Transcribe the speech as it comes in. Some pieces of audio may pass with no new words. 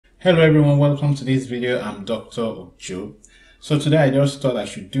Hello everyone, welcome to this video. I'm Dr. Ojo. So today I just thought I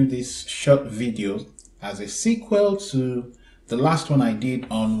should do this short video as a sequel to the last one I did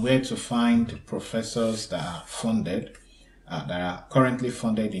on where to find professors that are funded, that are currently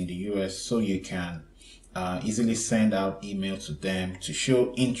funded in the US, so you can easily send out email to them to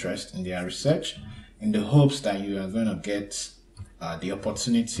show interest in their research in the hopes that you are going to get the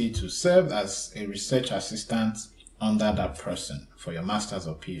opportunity to serve as a research assistant under that person for your master's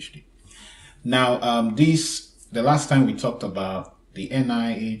or PhD. Now, the last time we talked about the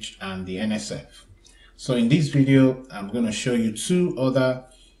NIH and the NSF. So in this video, I'm going to show you two other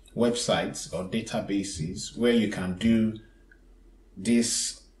websites or databases where you can do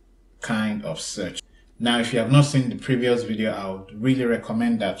this kind of search. Now, if you have not seen the previous video, I would really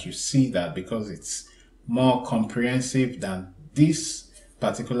recommend that you see that because it's more comprehensive than this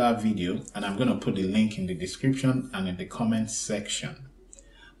particular video, and I'm going to put the link in the description and in the comments section.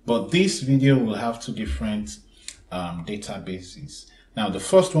 But this video will have two different databases. Now, the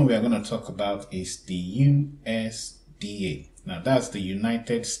first one we are going to talk about is the USDA. Now, that's the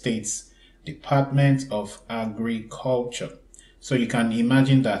United States Department of Agriculture. So you can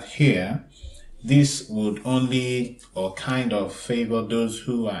imagine that here, this would only or kind of favor those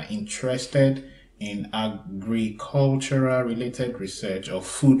who are interested in agricultural related research or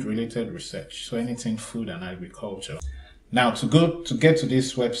food related research. So anything food and agriculture. Now to get to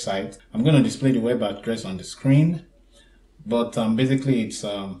this website, I'm going to display the web address on the screen, but basically it's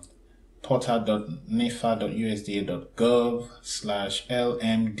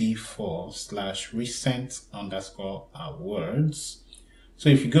portal.nefa.usda.gov/lmd4/recent_awards. So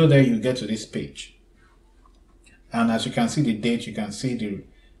if you go there, you get to this page. And as you can see the date, you can see the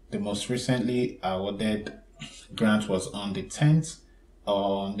most recently awarded grant was on the 10th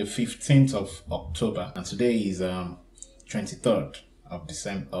or on the 15th of October, and today is 23rd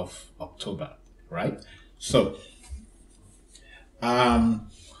of October, right? So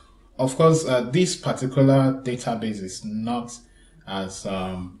of course this particular database is not as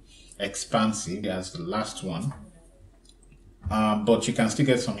expansive as the last one, but you can still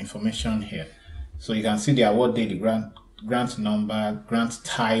get some information here. So you can see the award date, the grant number, grant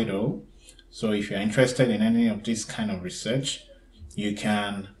title. So if you're interested in any of this kind of research, you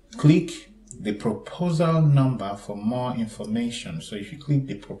can click the proposal number for more information. So if you click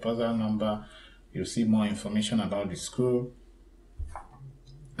the proposal number, you'll see more information about the school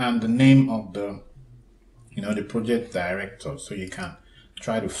and the name of the project director. So you can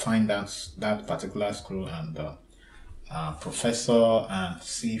try to find that particular school and professor and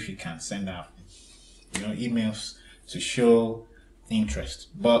see if you can send out emails to show interest.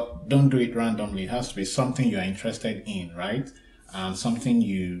 But don't do it randomly. It has to be something you are interested in, right? And something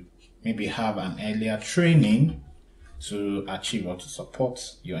you maybe have an earlier training to achieve or to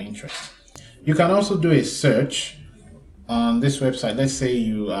support your interest. You can also do a search on this website. Let's say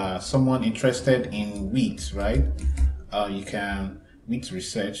you are someone interested in wheat, right? You can wheat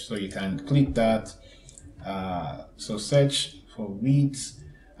research, so you can click that. So search for wheat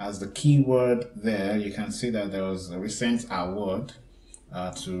as the keyword there. You can see that there was a recent award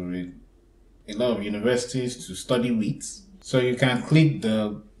to a lot of universities to study wheat. So you can click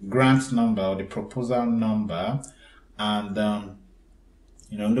the grant number or the proposal number and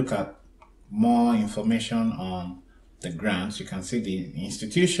look at more information on the grants. You can see the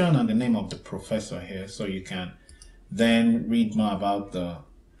institution and the name of the professor here, so you can then read more about the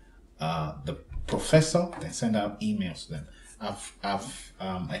professor, then send out emails to them. I've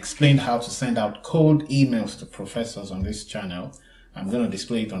explained how to send out cold emails to professors on this channel. I'm going to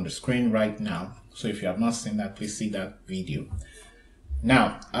display it on the screen right now. So if you have not seen that, please see that video.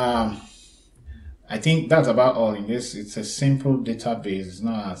 Now, I think that's about all in this. It's a simple database. It's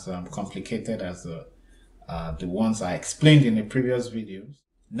not as complicated as the ones I explained in the previous videos.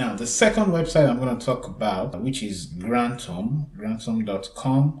 Now, the second website I'm going to talk about, which is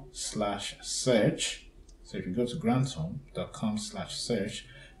granthome.com/search. So if you go to granthome.com/search,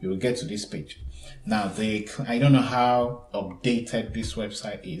 you will get to this page. Now, I don't know how updated this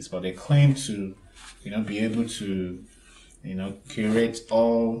website is, but they claim to, be able to, curate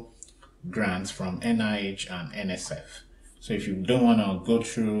all grants from NIH and NSF. So if you don't want to go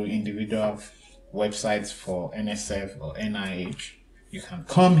through individual websites for NSF or NIH, you can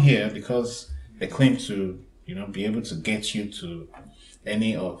come here because they claim to, be able to get you to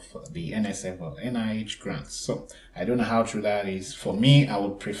any of the NSF or NIH grants. So I don't know how true that is. For me, I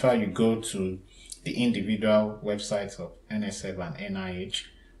would prefer you go to the individual websites of NSF and NIH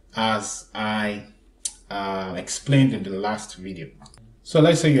as I explained in the last video. So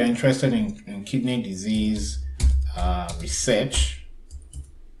let's say you're interested in kidney disease research.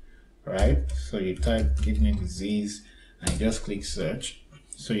 right? So you type kidney disease and you just click search.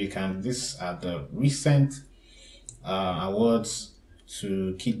 So you can, these are the recent awards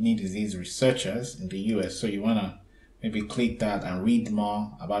to kidney disease researchers in the US. So you want to maybe click that and read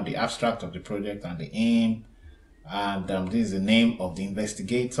more about the abstract of the project and the aim. And this is the name of the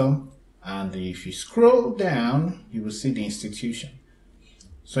investigator. And if you scroll down, you will see the institution.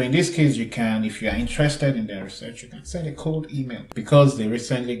 So in this case, you can, if you are interested in their research, you can send a cold email. Because they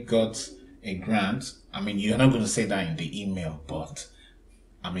recently got a grant, I mean, you're not going to say that in the email, but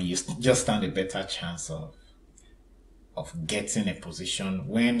I mean, you just stand a better chance of getting a position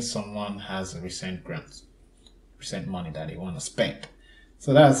when someone has a recent grant, recent money that they want to spend.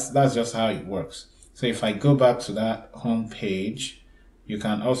 So that's just how it works. So if I go back to that home page, you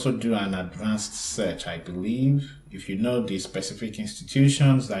can also do an advanced search, I believe. If you know the specific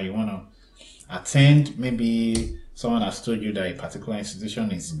institutions that you want to attend, maybe someone has told you that a particular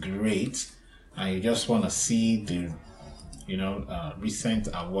institution is great and you just want to see the recent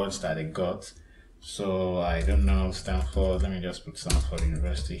awards that they got. So I don't know, Stanford, let me just put Stanford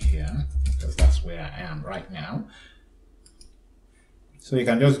University here because that's where I am right now. So you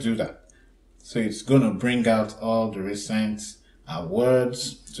can just do that. So it's going to bring out all the recent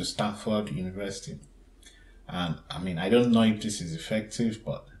awards to Stanford University. And I mean, I don't know if this is effective,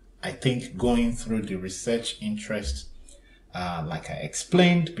 but I think going through the research interest, like I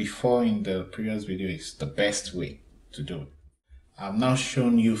explained before in the previous video, is the best way to do it. I've now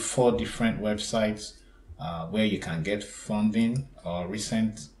shown you 4 different websites where you can get funding or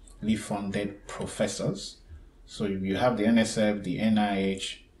recently funded professors. So you have the NSF, the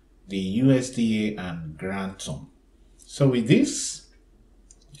NIH, the USDA, and Grantum. So with this,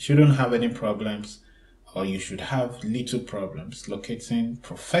 you shouldn't have any problems, or you should have little problems locating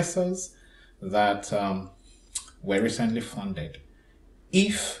professors that were recently funded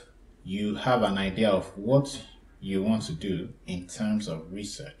if you have an idea of what you want to do in terms of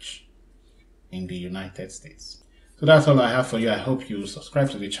research in the United States. So that's all I have for you. I hope you subscribe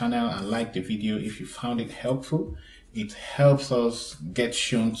to the channel and like the video if you found it helpful. It helps us get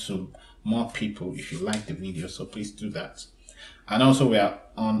shown to more people if you like the video, so please do that. And also, we are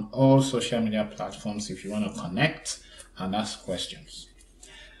on all social media platforms if you want to connect and ask questions.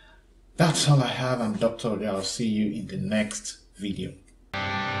 That's all I have. I'm Dr. Odia. I'll see you in the next video.